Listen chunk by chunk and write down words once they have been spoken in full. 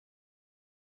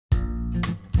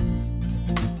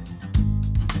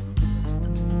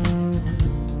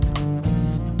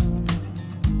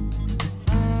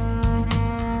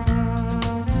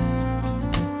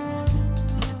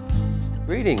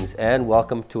Greetings and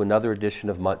welcome to another edition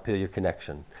of Montpelier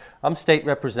Connection. I'm State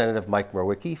Representative Mike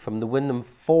Mrowicki from the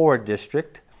Windham-4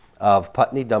 District of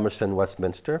Putney, Dummerston,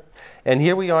 Westminster. And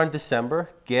here we are in December,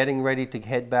 getting ready to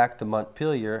head back to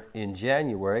Montpelier in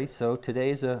January. So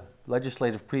today's a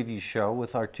legislative preview show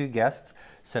with our two guests,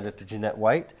 Senator Jeanette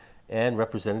White and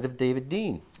Representative David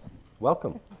Deen.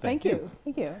 Welcome. Thank you.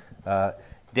 Thank you.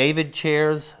 David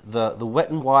chairs the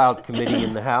Wet and Wild Committee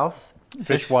in the House.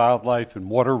 Fish, Wildlife, and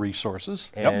Water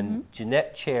Resources. And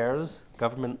Jeanette chairs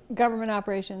Government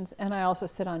Operations, and I also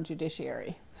sit on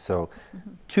Judiciary. So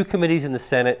two committees in the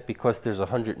Senate. Because there's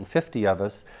 150 of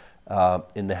us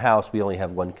in the House, we only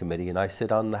have one committee, and I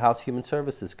sit on the House Human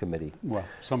Services Committee. Well,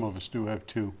 some of us do have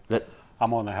two.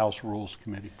 I'm on the House Rules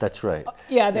Committee. That's right.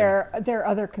 Yeah, there are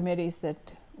other committees that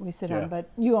we sit on, but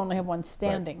you only have one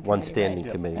standing committee. One standing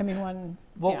right? committee. I mean, one.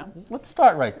 Well, yeah. let's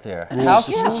start right there. House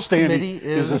Rules Committee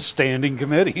is a standing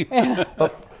committee.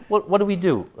 But what do we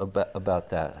do about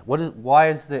that? Why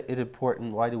is it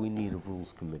important? Why do we need a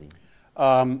Rules Committee?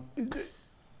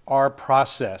 Our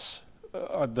process,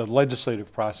 the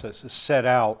legislative process, is set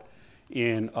out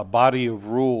in a body of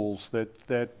rules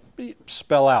that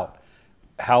spell out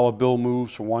how a bill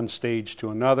moves from one stage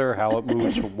to another, how it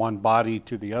moves from one body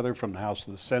to the other, from the House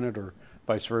to the Senate or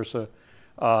vice versa.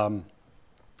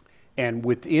 And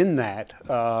within that,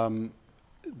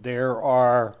 there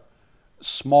are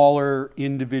smaller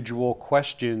individual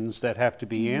questions that have to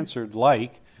be answered,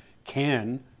 like,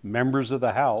 can members of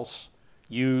the House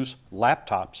use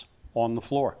laptops on the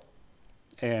floor?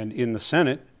 And in the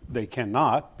Senate, they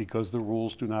cannot, because the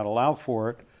rules do not allow for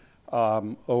it.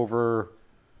 Over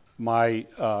my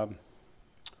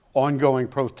ongoing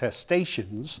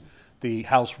protestations, the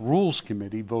House Rules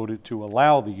Committee voted to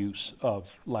allow the use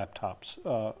of laptops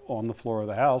on the floor of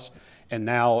the House, and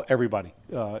now everybody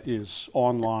is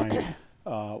online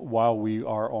while we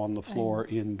are on the floor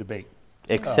in debate.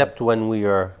 Except when we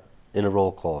are in a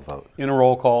roll call vote. In a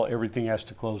roll call, everything has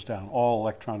to close down. All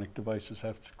electronic devices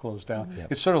have to close down.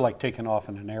 Yep. It's sort of like taking off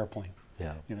in an airplane.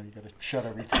 Yeah. You know, you got to shut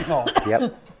everything off.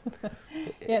 Yep.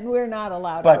 And we're not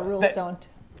allowed. But Our rules don't.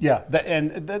 Yeah,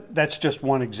 that's just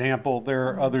one example. There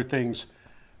are other things.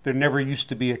 There never used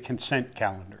to be a consent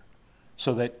calendar,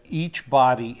 so that each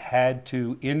body had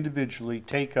to individually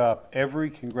take up every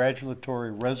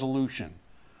congratulatory resolution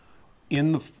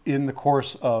in the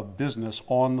course of business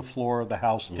on the floor of the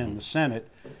House and the Senate.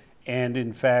 And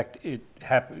in fact, it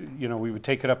happened. You know, we would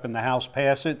take it up in the House,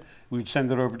 pass it. We'd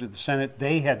send it over to the Senate.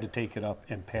 They had to take it up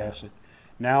and pass it.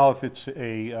 Now, if it's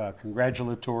a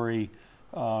congratulatory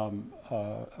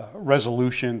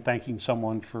resolution thanking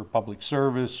someone for public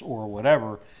service or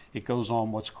whatever, it goes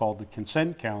on what's called the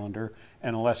consent calendar.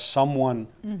 And unless someone,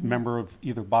 member of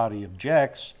either body,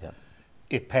 objects,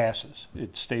 it passes.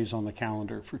 It stays on the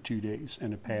calendar for 2 days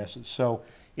and it passes. So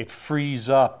it frees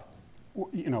up,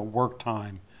 work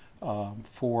time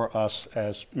for us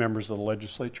as members of the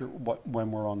legislature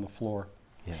when we're on the floor.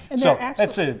 Yeah. So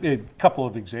that's a couple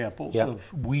of examples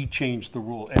of we changed the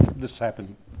rule. And this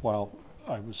happened while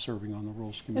I was serving on the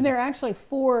Rules Committee. And there are actually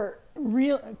four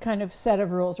real kind of set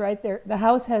of rules, right? The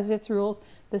House has its rules,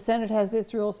 the Senate has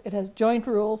its rules, it has joint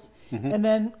rules, and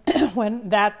then when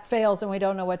that fails and we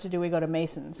don't know what to do, we go to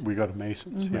Masons. We go to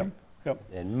Masons, yep.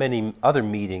 And many other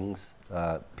meetings,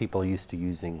 people are used to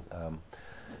using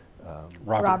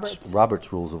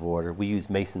Robert's Rules of Order. We use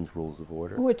Mason's Rules of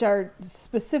Order. Which are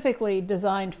specifically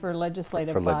designed for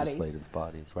legislative bodies. Legislative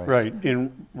bodies, right. Right.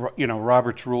 In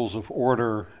Robert's Rules of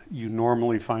Order, you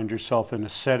normally find yourself in a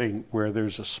setting where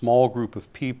there's a small group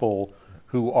of people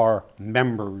who are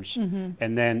members,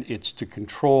 and then it's to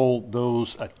control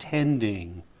those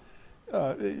attending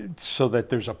so that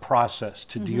there's a process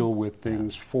to deal with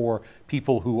things for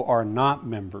people who are not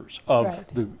members of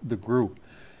the group.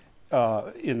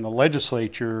 In the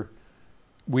legislature,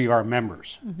 we are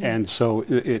members, and so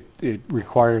it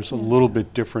requires a little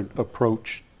bit different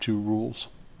approach to rules.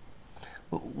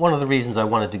 One of the reasons I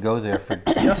wanted to go there for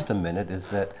just a minute is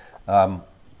that a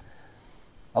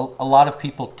lot of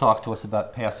people talk to us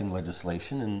about passing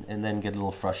legislation and then get a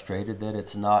little frustrated that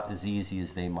it's not as easy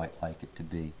as they might like it to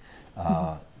be.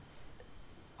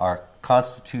 Our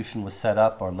Constitution was set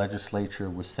up, our legislature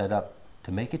was set up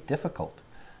to make it difficult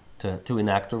to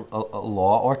enact a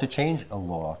law or to change a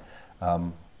law.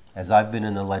 As I've been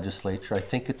in the legislature, I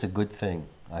think it's a good thing.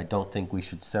 I don't think we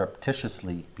should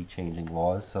surreptitiously be changing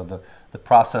laws. So the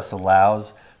process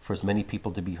allows for as many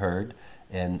people to be heard,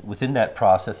 and within that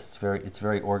process, it's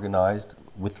very organized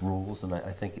with rules, and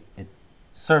I think it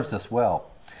serves us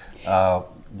well.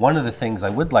 One of the things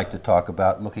I would like to talk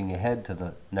about looking ahead to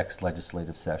the next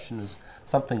legislative session is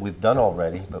something we've done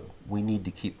already, but we need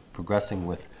to keep progressing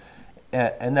with,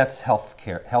 and that's health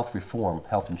reform,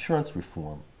 health insurance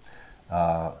reform.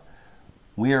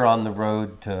 We are on the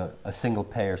road to a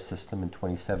single-payer system in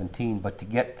 2017, but to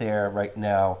get there right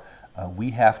now,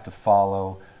 we have to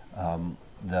follow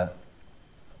the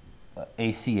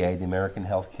ACA, the American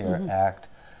Health Care Act.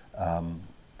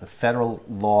 The federal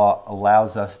law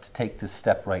allows us to take this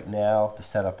step right now to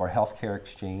set up our health care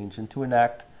exchange and to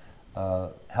enact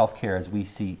health care as we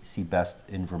see best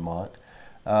in Vermont.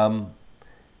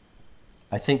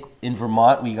 I think in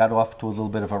Vermont we got off to a little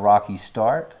bit of a rocky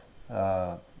start,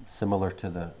 similar to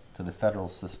the federal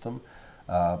system.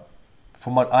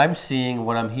 From what I'm seeing,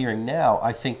 what I'm hearing now,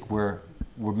 I think we're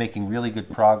making really good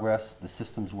progress. The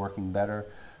system's working better.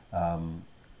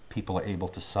 People are able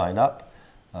to sign up.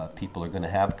 People are going to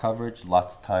have coverage.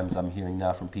 Lots of times I'm hearing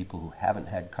now from people who haven't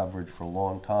had coverage for a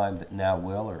long time that now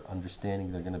will, or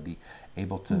understanding they're going to be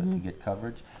able to get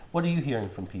coverage. What are you hearing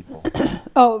from people?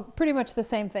 Oh, pretty much the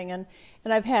same thing. And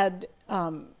I've had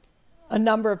a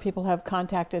number of people have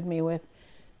contacted me with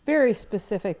very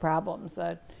specific problems.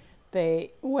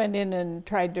 They went in and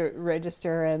tried to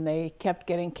register and they kept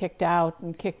getting kicked out,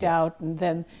 and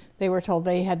then they were told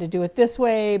they had to do it this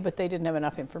way, but they didn't have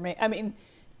enough information. I mean,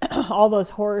 all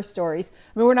those horror stories.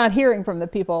 I mean, we're not hearing from the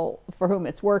people for whom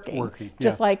it's working.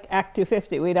 Just like Act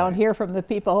 250, we don't hear from the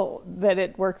people that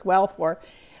it works well for.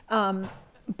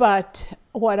 But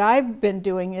what I've been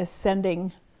doing is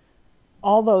sending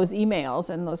all those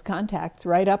emails and those contacts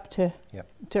right up to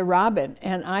Robin,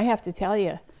 and I have to tell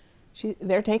you,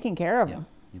 they're taking care of them.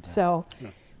 So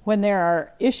when there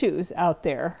are issues out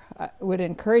there, I would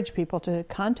encourage people to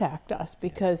contact us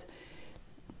because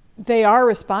they are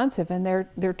responsive and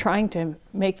they're trying to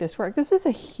make this work. This is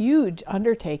a huge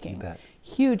undertaking,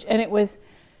 huge. And it was,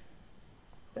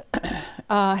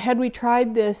 had we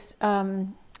tried this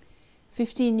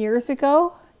 15 years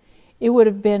ago, it would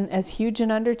have been as huge an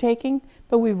undertaking,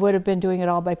 but we would have been doing it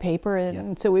all by paper,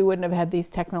 and so we wouldn't have had these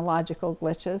technological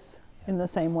glitches in the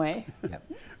same way.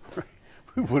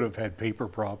 We would have had paper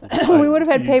problems. We would have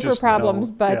had paper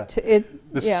problems, but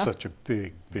this is such a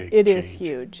big It change. is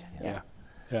huge. Yeah.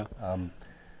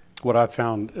 What I've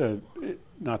found,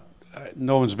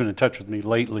 no one's been in touch with me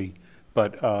lately,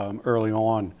 but early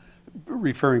on,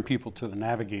 referring people to the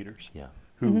navigators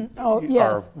who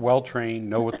are well-trained,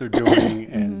 know what they're doing,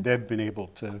 and they've been able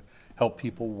to help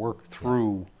people work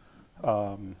through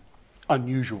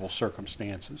unusual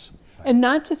circumstances. And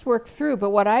not just work through, but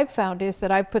what I've found is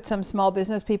that I've put some small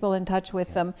business people in touch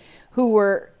with them who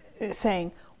were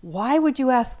saying, why would you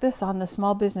ask this on the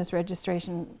small business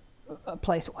registration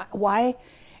place? Why?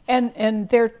 And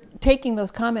they're taking those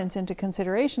comments into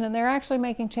consideration, and they're actually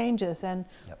making changes and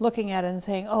looking at it and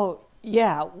saying, oh,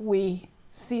 yeah, we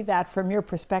see that from your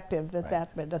perspective,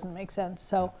 that doesn't make sense.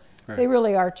 So they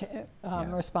really are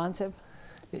responsive.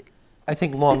 I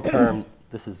think long term,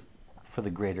 this is for the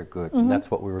greater good, and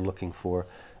that's what we were looking for.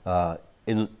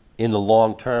 In the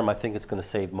long term, I think it's going to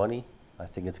save money. I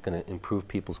think it's going to improve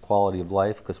people's quality of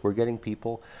life because we're getting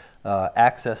people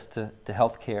access to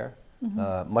health care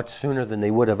much sooner than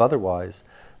they would have otherwise.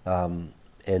 And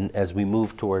as we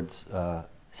move towards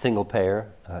single-payer,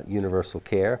 universal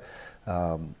care,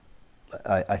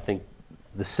 I think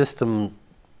the system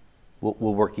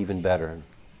will work even better.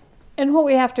 And what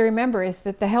we have to remember is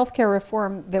that the healthcare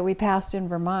reform that we passed in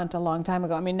Vermont a long time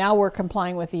ago, I mean, now we're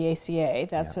complying with the ACA.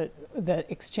 That's what the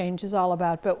exchange is all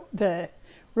about. But the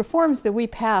reforms that we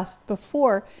passed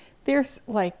before, there's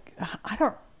like, I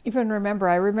don't even remember.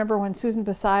 I remember when Susan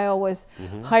Basayo was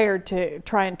hired to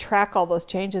try and track all those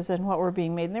changes and what were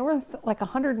being made. And there were like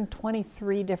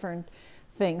 123 different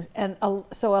things. And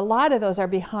so a lot of those are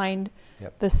behind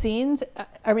the scenes.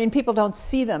 I mean, people don't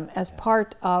see them as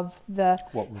part of the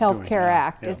Health Care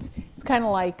Act. It's kind of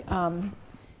like,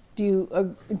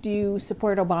 do you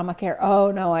support Obamacare? Oh,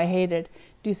 no, I hate it.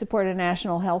 Do you support a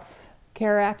National Health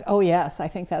Care Act? Oh, yes, I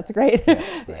think that's great.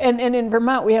 And in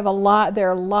Vermont, we have there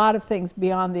are a lot of things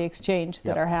beyond the exchange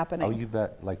that are happening. Oh, you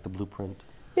bet, like the blueprint.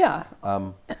 Yeah.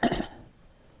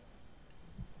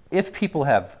 If people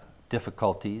have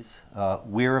difficulties,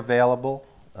 we're available,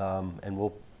 and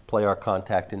we'll play our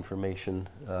contact information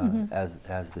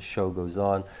as the show goes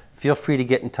on. Feel free to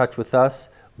get in touch with us.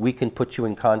 We can put you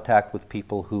in contact with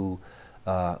people who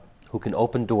can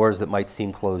open doors that might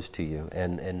seem closed to you.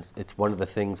 And it's one of the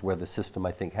things where the system,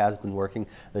 I think, has been working.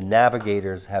 The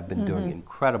navigators have been doing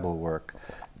incredible work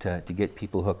to get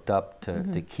people hooked up,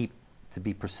 to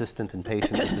be persistent and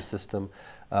patient with the system.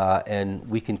 And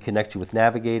we can connect you with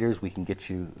navigators. We can get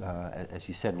you, as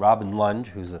you said, Robin Lunge,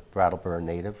 who's a Brattleboro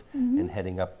native and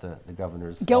heading up the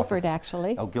governor's Guilford, office.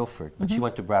 actually. Oh, Guilford. But she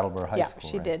went to Brattleboro High School,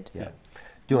 Yeah, she did. Yeah.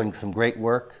 doing some great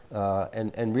work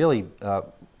and really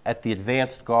at the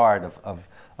advanced guard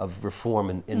of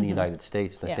reform in the United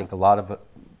States. And I think a lot of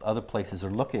other places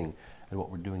are looking at what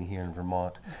we're doing here in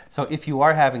Vermont. So if you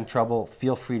are having trouble,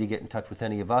 feel free to get in touch with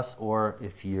any of us, or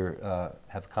if you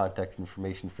have contact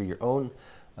information for your own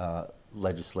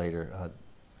legislator,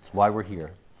 that's why we're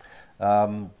here.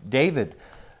 David.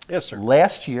 Yes, sir.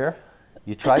 Last year,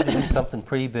 you tried to do something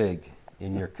pretty big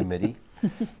in your committee,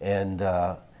 and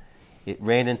it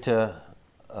ran into,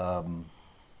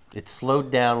 it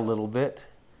slowed down a little bit,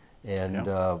 and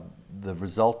the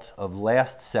result of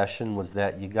last session was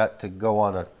that you got to go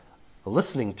on a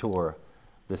listening tour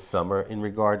this summer in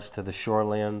regards to the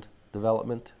shoreland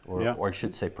development, or I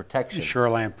should say protection. The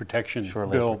shoreland protection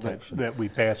bill that we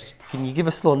passed. Can you give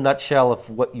us a little nutshell of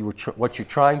what you're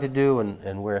trying to do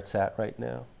and where it's at right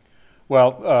now?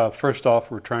 Well, first off,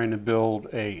 we're trying to build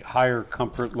a higher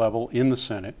comfort level in the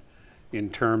Senate in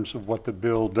terms of what the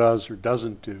bill does or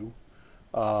doesn't do.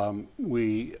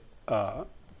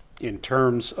 In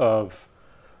terms of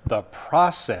the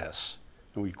process,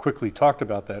 and we quickly talked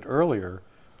about that earlier,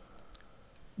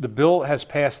 the bill has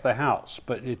passed the House,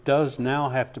 but it does now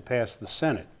have to pass the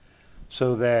Senate,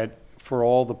 so that for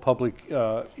all the public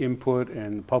input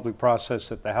and the public process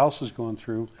that the House is going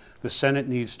through, the Senate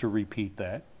needs to repeat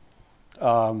that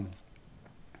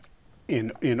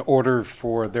in order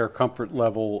for their comfort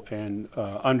level and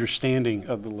understanding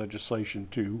of the legislation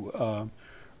to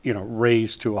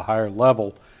raise to a higher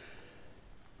level.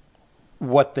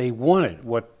 What they wanted,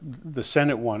 what the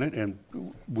Senate wanted, and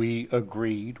we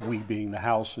agreed, we being the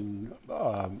House and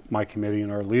my committee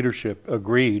and our leadership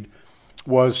agreed,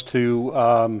 was to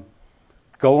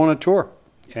go on a tour.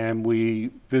 And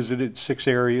we visited 6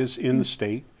 areas in the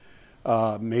state,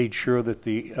 made sure that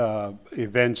the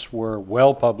events were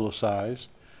well publicized.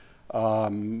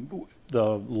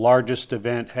 The largest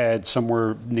event had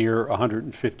somewhere near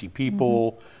 150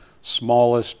 people,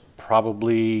 smallest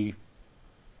probably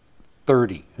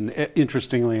 30, and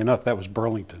interestingly enough, that was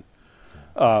Burlington.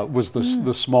 Was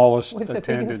the smallest with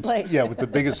attendance. The biggest lake. Yeah, with the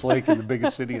biggest lake in the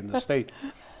biggest city in the state.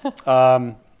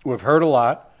 We've heard a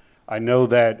lot. I know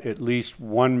that at least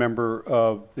one member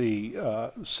of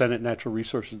the Senate Natural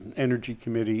Resources and Energy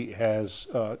Committee has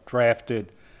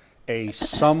drafted a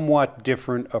somewhat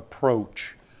different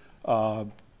approach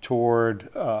toward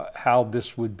how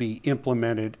this would be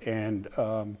implemented, and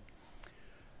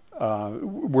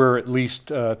we're at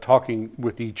least talking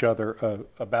with each other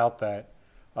about that.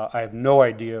 I have no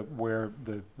idea where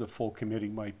the full committee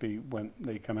might be when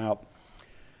they come out.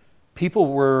 People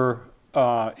were,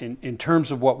 in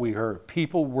terms of what we heard,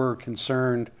 people were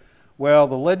concerned, well,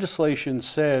 the legislation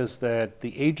says that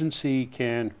the agency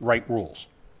can write rules.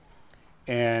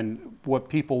 And what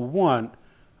people want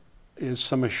is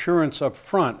some assurance up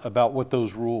front about what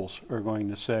those rules are going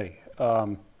to say.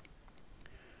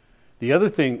 The other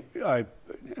thing,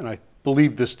 and I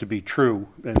believe this to be true,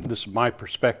 and this is my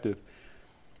perspective,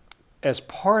 as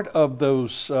part of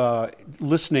those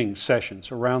listening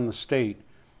sessions around the state,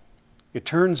 it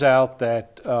turns out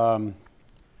that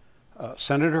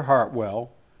Senator Hartwell,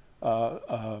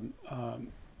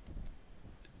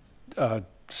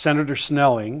 Senator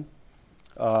Snelling,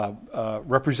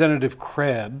 Representative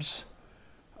Krebs,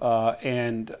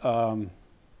 and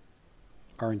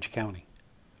Orange County,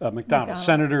 McDonald,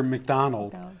 Senator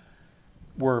McDonald,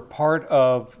 were part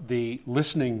of the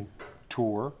listening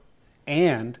tour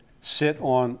and sit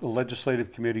on the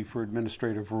Legislative Committee for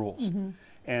Administrative Rules.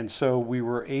 And so we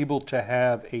were able to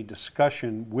have a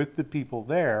discussion with the people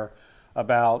there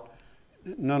about,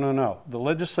 no, the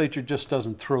legislature just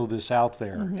doesn't throw this out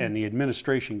there and the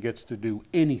administration gets to do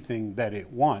anything that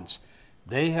it wants.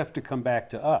 They have to come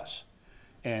back to us.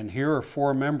 And here are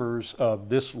 4 members of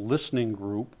this listening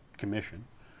group, commission,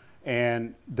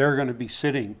 and they're going to be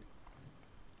sitting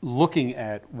looking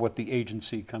at what the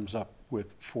agency comes up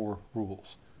with for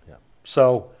rules.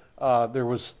 So there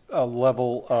was a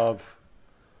level of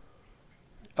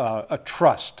a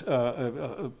trust,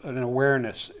 an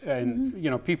awareness,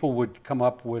 and people would come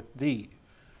up with the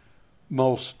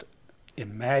most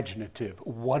imaginative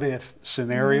what-if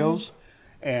scenarios,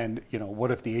 and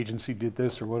what if the agency did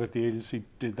this, or what if the agency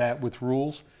did that with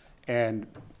rules, and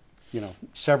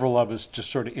several of us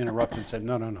just sort of interrupted and said,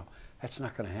 no, that's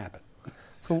not going to happen.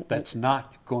 So that's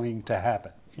not going to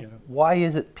happen. Why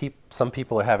is it some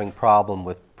people are having problem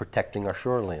with protecting our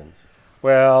shorelands?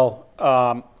 Well,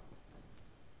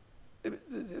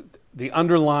 the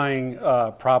underlying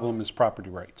problem is property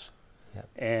rights.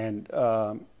 And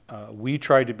we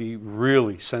try to be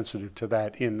really sensitive to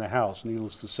that in the House.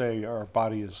 Needless to say, our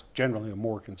body is generally a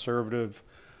more conservative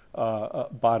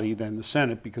body than the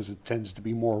Senate because it tends to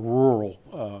be more rural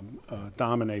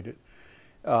dominated.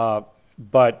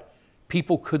 But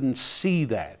people couldn't see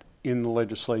that in the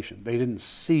legislation. They didn't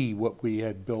see what we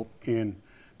had built in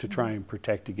to try and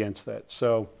protect against that.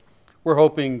 So we're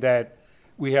hoping that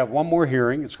we have one more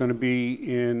hearing. It's going to be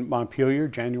in Montpelier,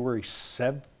 January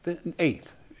 7th, 8th.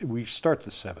 We start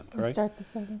the 7th, right? We start the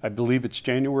 7th. I believe it's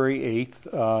January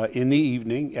 8th in the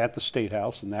evening at the State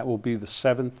House, and that will be the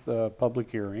 7th public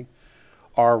hearing.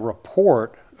 Our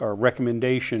report, our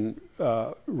recommendation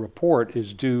report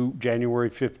is due January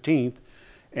 15th,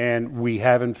 and we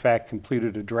have in fact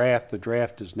completed a draft. The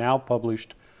draft is now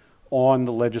published on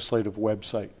the legislative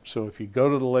website. So if you go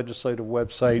to the legislative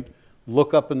website,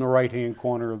 look up in the right-hand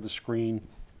corner of the screen,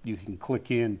 you can click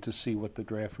in to see what the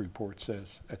draft report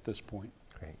says at this point.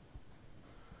 Great.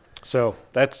 So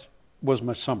that was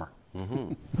my summer.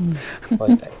 Mm-hmm.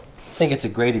 Well, I think it's a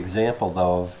great example,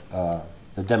 though, of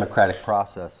the democratic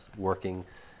process working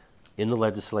in the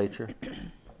legislature,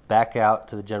 back out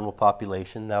to the general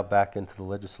population, now back into the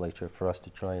legislature for us to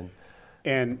try and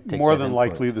take more that than input.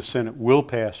 likely, the Senate will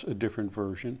pass a different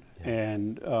version,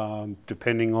 and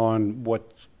depending on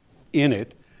what's in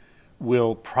it,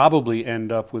 will probably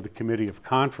end up with a committee of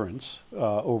conference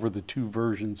over the two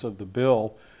versions of the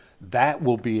bill. That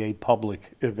will be a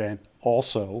public event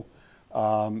also,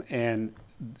 and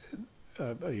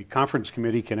a conference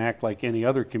committee can act like any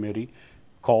other committee,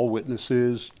 call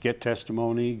witnesses, get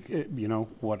testimony, you know,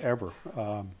 whatever.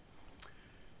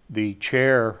 The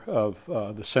chair of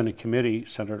the Senate committee,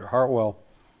 Senator Hartwell,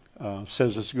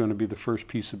 says it's going to be the first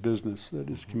piece of business that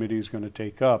his committee is going to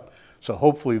take up. So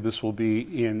hopefully this will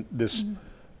be in this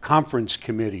conference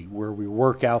committee where we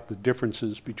work out the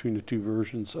differences between the two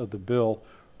versions of the bill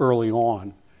early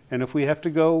on. And if we have to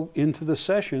go into the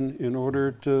session in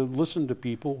order to listen to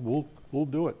people, we'll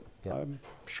do it. Yeah. I'm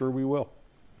sure we will.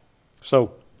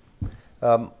 So,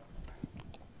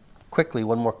 quickly,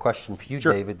 one more question for you,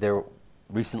 Sure. David. There,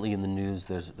 recently in the news,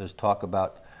 there's talk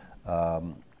about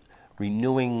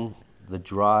renewing the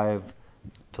drive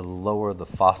to lower the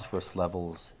phosphorus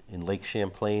levels in Lake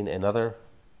Champlain and other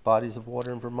bodies of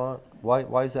water in Vermont.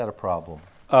 Why is that a problem?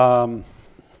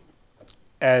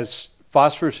 as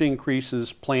phosphorus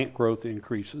increases, plant growth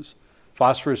increases.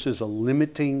 Phosphorus is a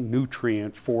limiting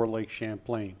nutrient for Lake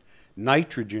Champlain.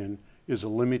 Nitrogen is a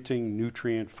limiting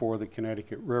nutrient for the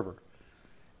Connecticut River.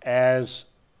 As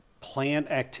plant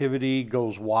activity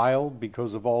goes wild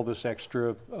because of all this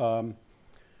extra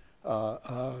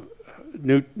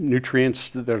nutrients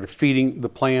that are feeding the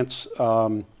plants,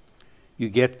 you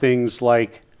get things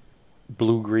like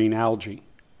blue-green algae,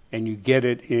 and you get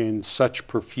it in such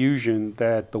profusion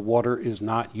that the water is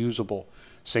not usable.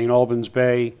 St. Albans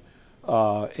Bay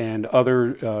and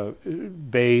other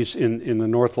bays in the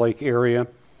North Lake area,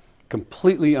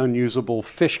 completely unusable.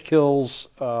 Fish kills,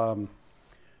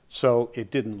 so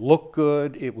it didn't look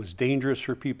good. It was dangerous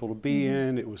for people to be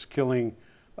in. It was killing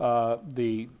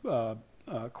the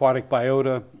aquatic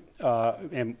biota,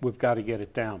 and we've got to get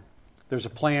it down. There's a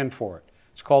plan for it.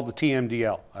 It's called the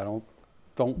TMDL.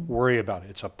 Don't worry about it.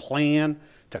 It's a plan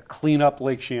to clean up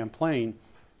Lake Champlain.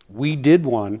 We did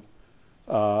one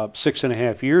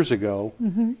 6.5 years ago.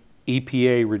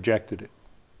 EPA rejected it.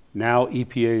 Now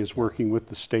EPA is working with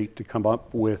the state to come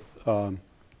up with a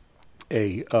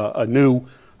new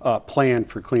plan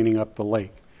for cleaning up the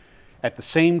lake. At the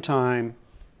same time,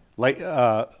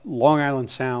 Long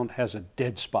Island Sound has a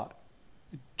dead spot,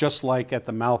 just like at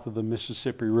the mouth of the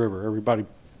Mississippi River. Everybody,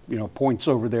 points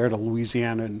over there to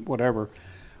Louisiana and whatever.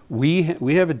 We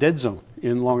have a dead zone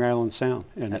in Long Island Sound,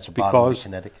 and At it's the bottom of because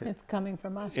Connecticut. It's coming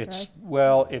from us, it's right?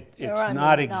 well, it's Around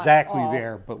not it, not exactly all.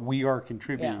 there, but we are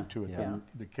contributing Yeah, to it, yeah.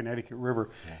 the Connecticut River,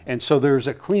 and so there's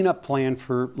a cleanup plan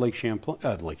for Lake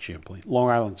Champlain, Long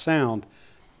Island Sound,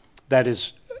 that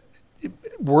is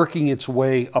working its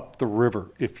way up the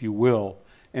river, if you will,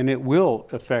 and it will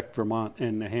affect Vermont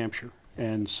and New Hampshire.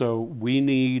 And so we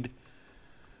need,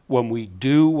 when we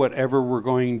do whatever we're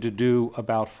going to do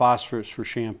about phosphorus for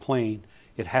Champlain,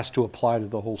 it has to apply to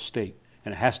the whole state.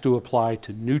 And it has to apply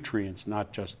to nutrients,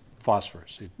 not just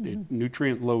phosphorus.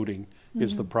 Nutrient loading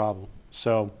is the problem.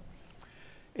 So,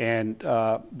 and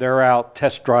they're out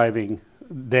test driving,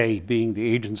 they being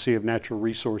the Agency of Natural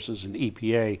Resources and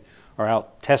EPA, are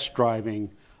out test driving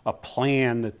a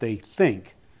plan that they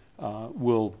think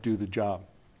will do the job,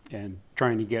 and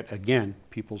trying to get, again,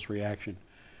 people's reaction.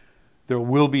 There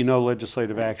will be no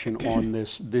legislative action on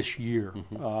this year.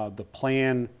 The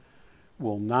plan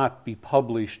will not be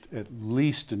published at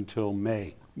least until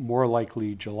May, more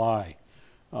likely July.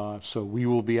 So we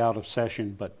will be out of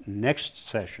session, but next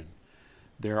session,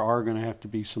 there are going to have to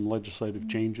be some legislative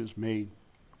changes made.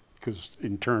 because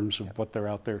in terms of what they're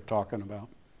out there talking about.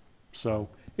 So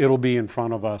it'll be in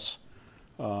front of us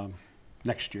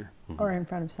next year. Or in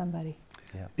front of somebody.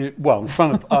 Well, in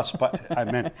front of us, but I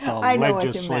meant the I know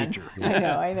legislature. what you meant.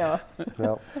 I know.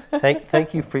 Well,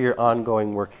 thank you for your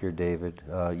ongoing work here, David.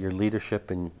 Your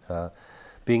leadership and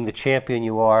being the champion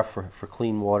you are for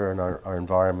clean water in our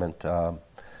environment. I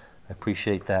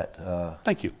appreciate that.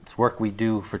 Thank you. It's work we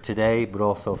do for today, but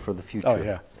also for the future. Oh,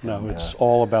 yeah. No, it's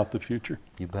all about the future.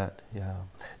 You bet, yeah.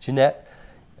 Jeanette,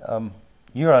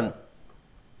 you're on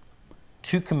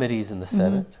 2 committees in the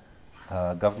Senate.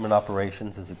 Government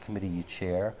Operations is a committee you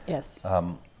chair. Yes.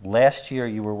 Last year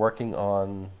you were working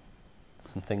on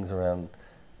some things around...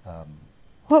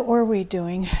 What were we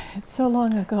doing? It's so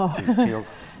long ago.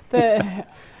 Feels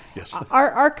Yes.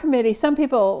 Our committee, some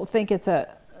people think it's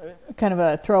a kind of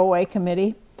a throwaway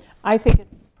committee. I think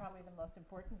it's probably the most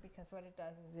important because what it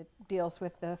does is it deals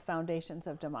with the foundations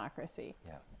of democracy.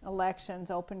 Yeah.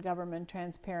 Elections, open government,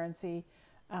 transparency,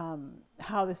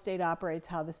 how the state operates,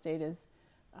 how the state is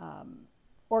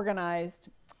organized.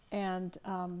 And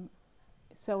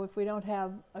so if we don't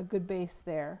have a good base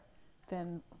there,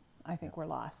 then I think we're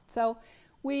lost. So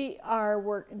we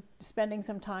are spending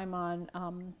some time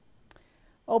on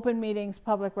open meetings,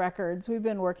 public records. We've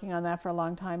been working on that for a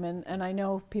long time, and I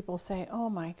know people say, oh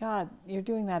my God, you're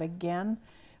doing that again,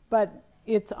 but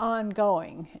it's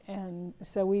ongoing. And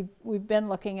so we've been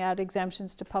looking at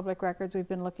exemptions to public records. We've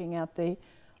been looking at the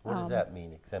What does that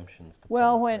mean, exemptions to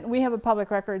well, public when records? we have a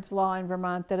public records law in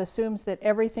Vermont that assumes that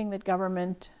everything that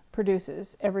government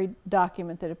produces, every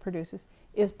document that it produces,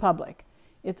 is public.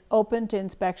 It's open to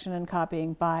inspection and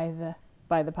copying by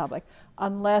the public,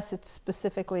 unless it's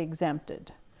specifically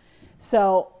exempted.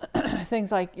 So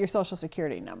things like your social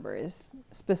security number is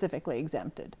specifically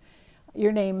exempted.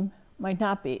 Your name might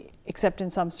not be, except in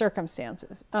some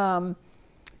circumstances.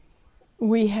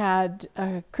 We had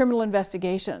criminal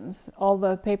investigations. All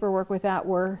the paperwork with that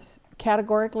were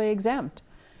categorically exempt.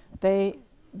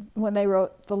 When they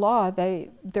wrote the law,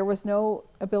 there was no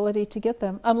ability to get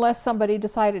them unless somebody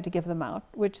decided to give them out,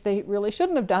 which they really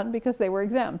shouldn't have done because they were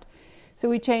exempt. So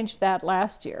we changed that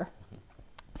last year.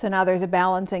 So now there's a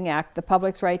balancing act. The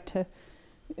public's right to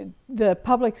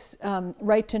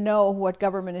know what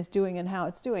government is doing and how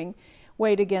it's doing,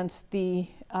 weighed against the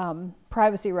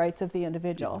privacy rights of the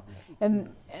individual. And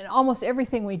almost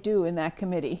everything we do in that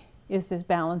committee is this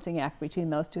balancing act between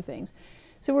those two things.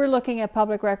 So we're looking at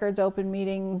public records, open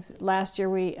meetings. Last year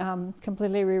we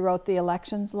completely rewrote the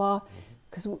elections law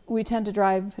because we tend to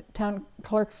drive town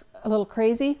clerks a little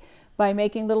crazy by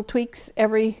making little tweaks.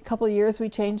 Every couple of years we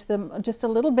change them just a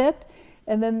little bit,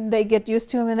 and then they get used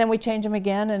to them, and then we change them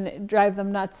again and drive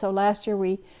them nuts. So last year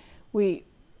we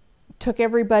took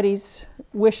everybody's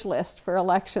wish list for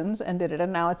elections and did it,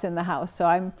 and now it's in the House. So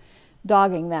I'm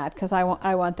dogging that because I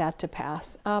want that to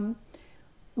pass.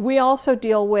 We also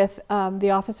deal with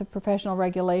the Office of Professional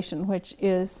Regulation, which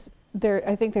is there.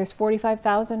 I think there's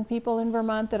 45,000 people in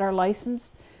Vermont that are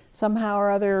licensed somehow or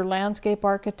other: landscape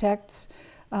architects,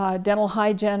 dental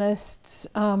hygienists,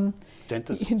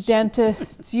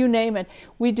 dentists, you name it.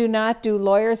 We do not do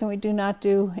lawyers and we do not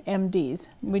do MDs.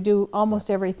 We do almost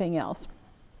everything else.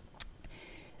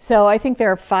 So I think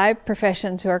there are 5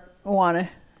 professions who want to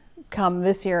come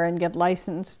this year and get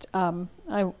licensed.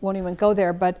 I won't even go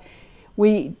there, but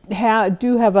we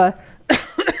do have a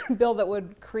bill that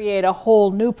would create a whole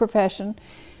new profession,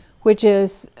 which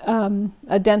is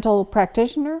a dental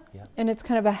practitioner. Yeah. And it's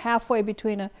kind of a halfway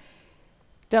between a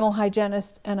dental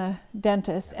hygienist and a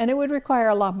dentist, and it would require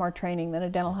a lot more training than a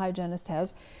dental hygienist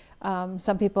has.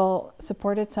 Some people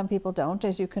support it, some people don't.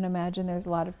 As you can imagine, there's a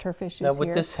lot of turf issues here. Now,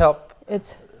 would this help?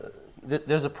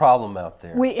 There's a problem out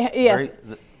there. Yes.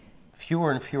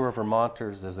 Fewer and fewer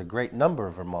Vermonters, there's a great number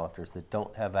of Vermonters that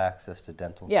don't have access to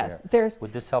dental yes, care.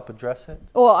 Would this help address it?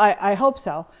 Well, I hope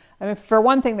so. I mean, for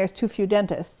one thing, there's too few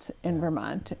dentists in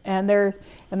Vermont, and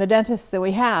the dentists that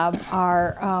we have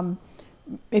are,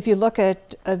 if you look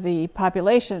at the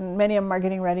population, many of them are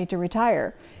getting ready to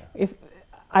retire. Yeah.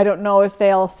 I don't know if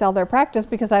they'll sell their practice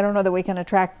because I don't know that we can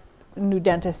attract new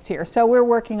dentists here. So we're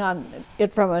working on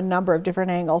it from a number of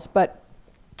different angles. But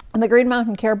the Green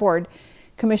Mountain Care Board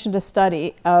commissioned a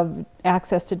study of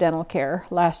access to dental care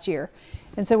last year.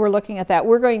 And so we're looking at that.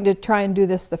 We're going to try and do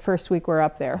this the first week we're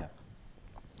up there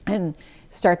and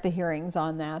start the hearings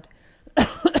on that.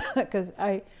 Because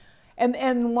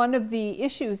and one of the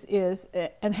issues is,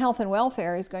 and Health and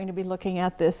Welfare is going to be looking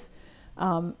at this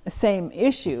same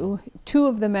issue. 2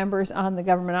 of the members on the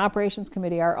Government Operations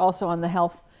Committee are also on the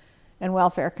Health and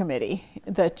Welfare Committee.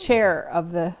 The chair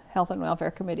of the Health and Welfare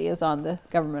Committee is on the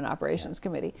Government Operations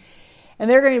Committee. And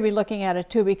they're going to be looking at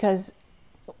it too, because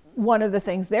one of the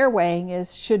things they're weighing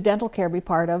is, should dental care be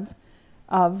part of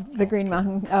the Green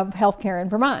Mountain of healthcare in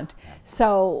Vermont?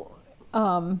 So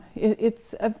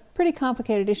it's a pretty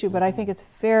complicated issue, but I think it's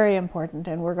very important,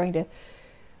 and we're going to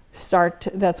start.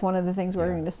 That's one of the things we're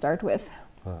going to start with.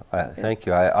 Thank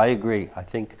you. I agree. I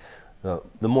think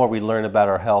the more we learn about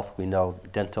our health, we know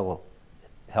dental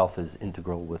health is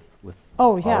integral with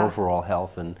our overall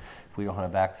health, and if we don't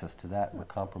have access to that, we're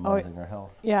compromising our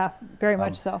health. Yeah, very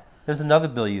much so. There's another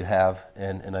bill you have,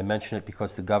 and I mention it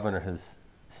because the governor has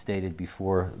stated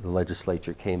before the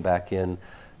legislature came back in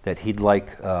that he'd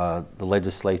like the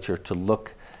legislature to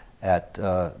look at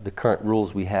the current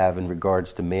rules we have in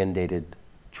regards to mandated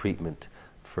treatment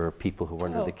for people who are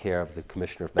under the care of the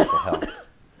Commissioner of Mental Health.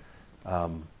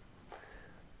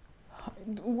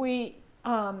 We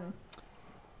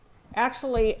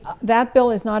actually, that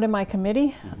bill is not in my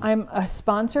committee. I'm a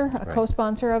sponsor, a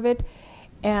co-sponsor of it,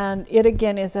 and it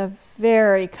again is a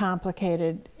very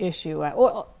complicated issue.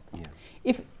 Well,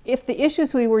 if the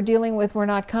issues we were dealing with were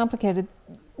not complicated,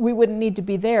 we wouldn't need to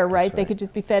be there, right? They could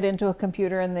just be fed into a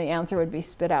computer and the answer would be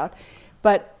spit out.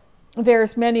 But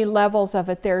there's many levels of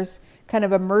it. There's kind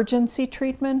of emergency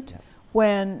treatment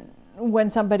when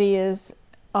somebody is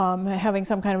having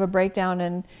some kind of a breakdown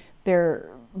and they're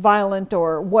violent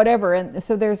or whatever, and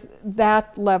so there's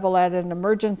that level at an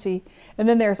emergency, and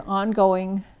then there's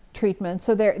ongoing treatment.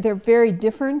 So they're very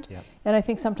different, and I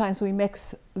think sometimes we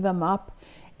mix them up.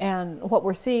 And what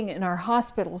we're seeing in our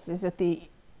hospitals is that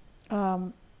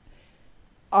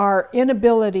our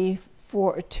inability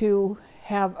to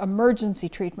have emergency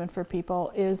treatment for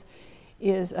people is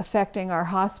affecting our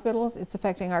hospitals. It's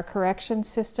affecting our correction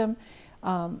system.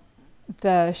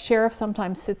 The sheriff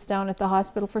sometimes sits down at the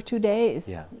hospital for 2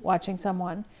 days watching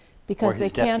someone because they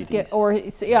can't get,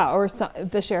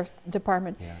 the sheriff's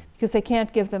department, because they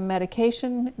can't give them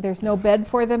medication. There's no bed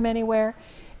for them anywhere.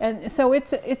 And so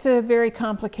it's a very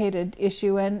complicated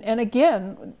issue. And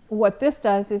again, what this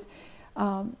does is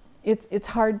it's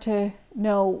hard to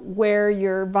know where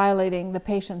you're violating the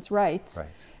patient's rights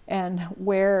and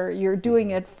where you're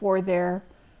doing it for their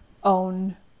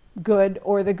own good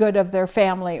or the good of their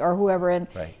family or whoever. And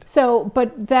so,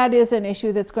 but that is an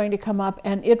issue that's going to come up,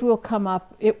 and it will come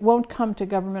up. It won't come to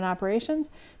government operations,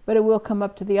 but it will come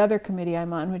up to the other committee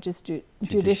I'm on, which is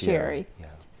judiciary.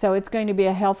 So it's going to be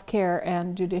a healthcare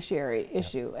and judiciary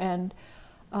issue. And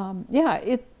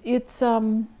it's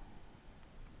a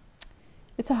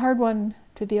hard one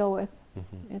to deal with.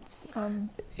 It's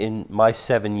in my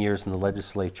 7 years in the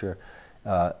legislature,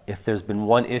 if there's been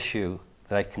one issue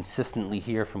that I consistently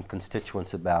hear from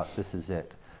constituents about, this is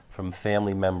it. From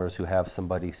family members who have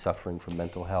somebody suffering from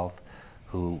mental health,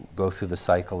 who go through the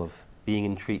cycle of being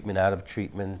in treatment, out of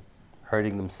treatment,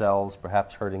 hurting themselves,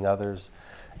 perhaps hurting others.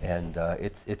 And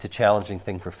it's a challenging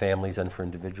thing for families and for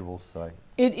individuals. So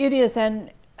it is,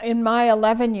 and in my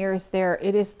 11 years there,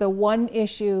 it is the one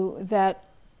issue that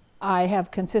I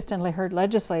have consistently heard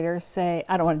legislators say,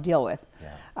 I don't want to deal with.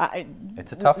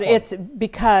 It's a tough one. It's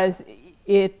because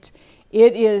it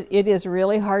is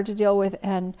really hard to deal with,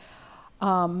 and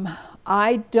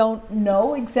I don't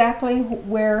know exactly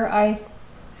where I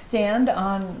stand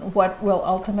on what will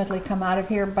ultimately come out of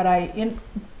here, but I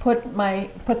put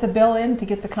the bill in to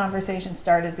get the conversation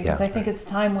started, because I think it's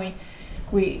time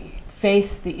we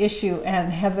face the issue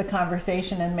and have the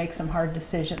conversation and make some hard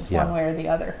decisions one way or the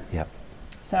other.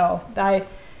 So I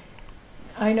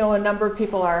know a number of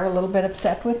people are a little bit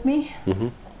upset with me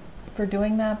for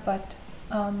doing that, but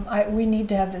we need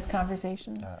to have this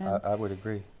conversation. I would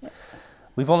agree.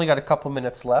 We've only got a couple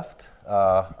minutes left.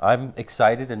 I'm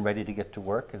excited and ready to get to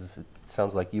work, as it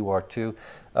sounds like you are too.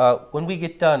 When we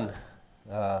get done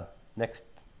next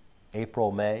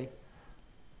April, May,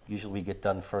 usually we get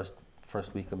done first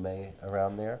week of May,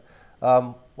 around there.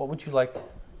 What would you like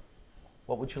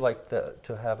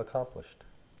to have accomplished?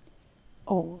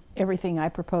 Oh, everything I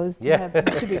proposed to have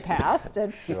to be passed,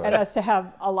 and us to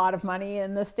have a lot of money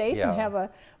in the state and have a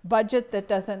budget that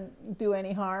doesn't do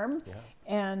any harm,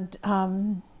 and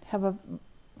have a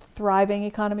thriving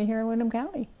economy here in Windham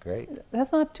County. Great.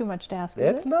 That's not too much to ask, is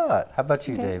It's it? not. How about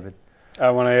you, David?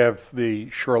 I want to have the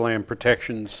shoreline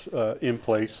protections in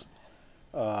place,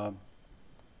 or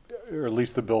at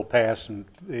least the bill passed, and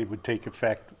they would take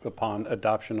effect upon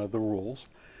adoption of the rules.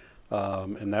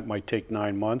 And that might take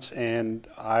 9 months. And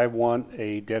I want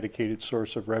a dedicated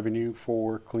source of revenue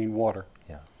for clean water.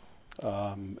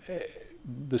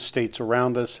 The states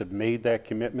around us have made that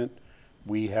commitment.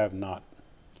 We have not.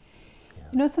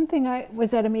 You know something, I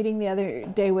was at a meeting the other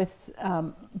day with a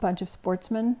bunch of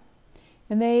sportsmen,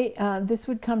 and they this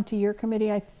would come to your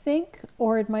committee, I think,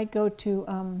 or it might go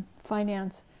to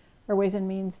finance. or Ways and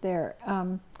Means there,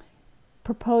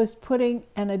 proposed putting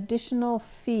an additional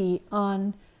fee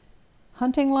on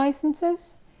hunting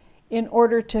licenses in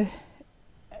order to,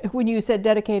 when you said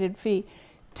dedicated fee,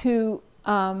 to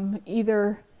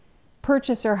either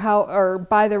purchase or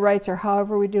buy the rights, or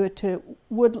however we do it, to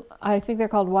I think they're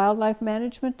called wildlife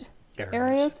management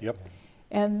areas. Yep.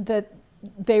 And that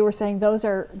they were saying those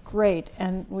are great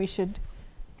and we should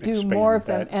do Expand more of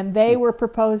them. that. And they were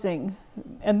proposing,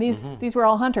 and these were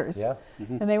all hunters, Yeah.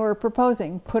 and they were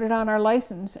proposing, put it on our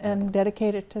license and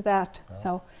dedicate it to that.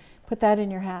 So put that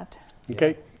in your hat.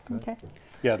 Okay. Okay.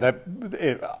 Yeah,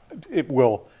 it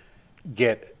will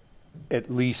get at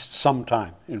least some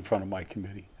time in front of my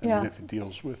committee. I Yeah. mean, if it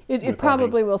deals with It with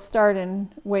probably will start in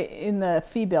the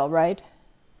fee bill, right?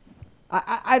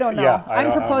 I don't know. Yeah, I I'm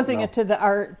don't proposing know. it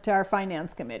to our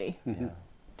finance committee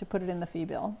to put it in the fee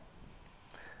bill.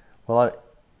 Well,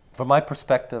 from my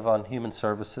perspective on human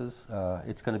services,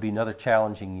 it's going to be another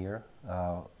challenging year,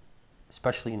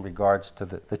 especially in regards to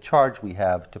the charge we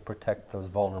have to protect those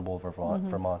vulnerable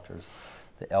Vermonters,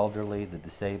 the elderly, the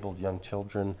disabled, young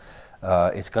children.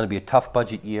 It's going to be a tough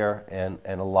budget year, and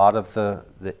a lot of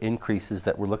the increases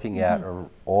that we're looking at are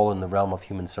all in the realm of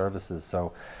human services.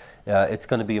 So it's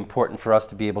going to be important for us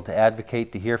to be able to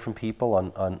advocate, to hear from people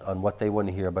on what they want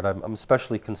to hear. But I'm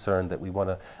especially concerned that we want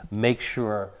to make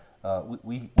sure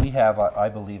we have, I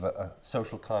believe, a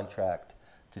social contract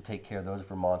to take care of those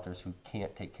Vermonters who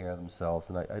can't take care of themselves.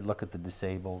 And I look at the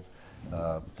disabled,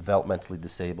 developmentally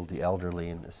disabled, the elderly,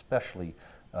 and especially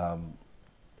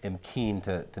am keen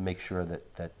to make sure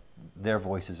that their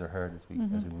voices are heard as we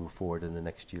move forward in the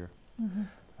next year.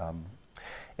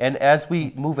 And as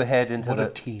we move ahead into what the a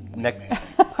team we next,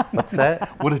 make. what's that?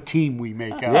 What a team we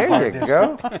make out of There our you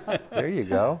district. go. There you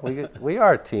go. We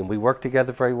are a team. We work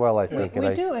together very well, I think.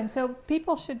 We do, and so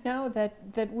people should know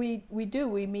that we do.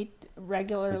 We meet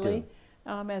regularly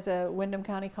as a Windham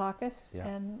County caucus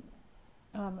and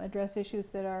address issues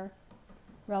that are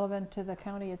relevant to the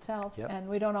county itself. Yep. And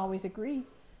we don't always agree,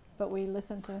 but we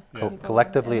listen to people.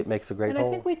 Collectively, it makes a great and whole.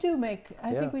 I think we do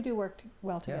I Yeah. think we do work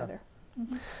well together.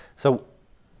 So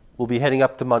we'll be heading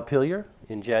up to Montpelier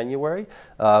in January.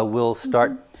 We'll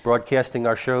start broadcasting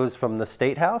our shows from the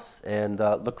State House, and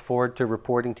look forward to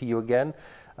reporting to you again.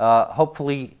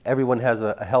 Hopefully everyone has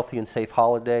a healthy and safe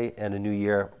holiday and a new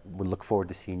year. We look forward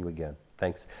to seeing you again.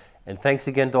 Thanks. And thanks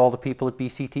again to all the people at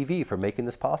BCTV for making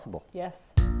this possible.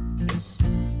 Yes.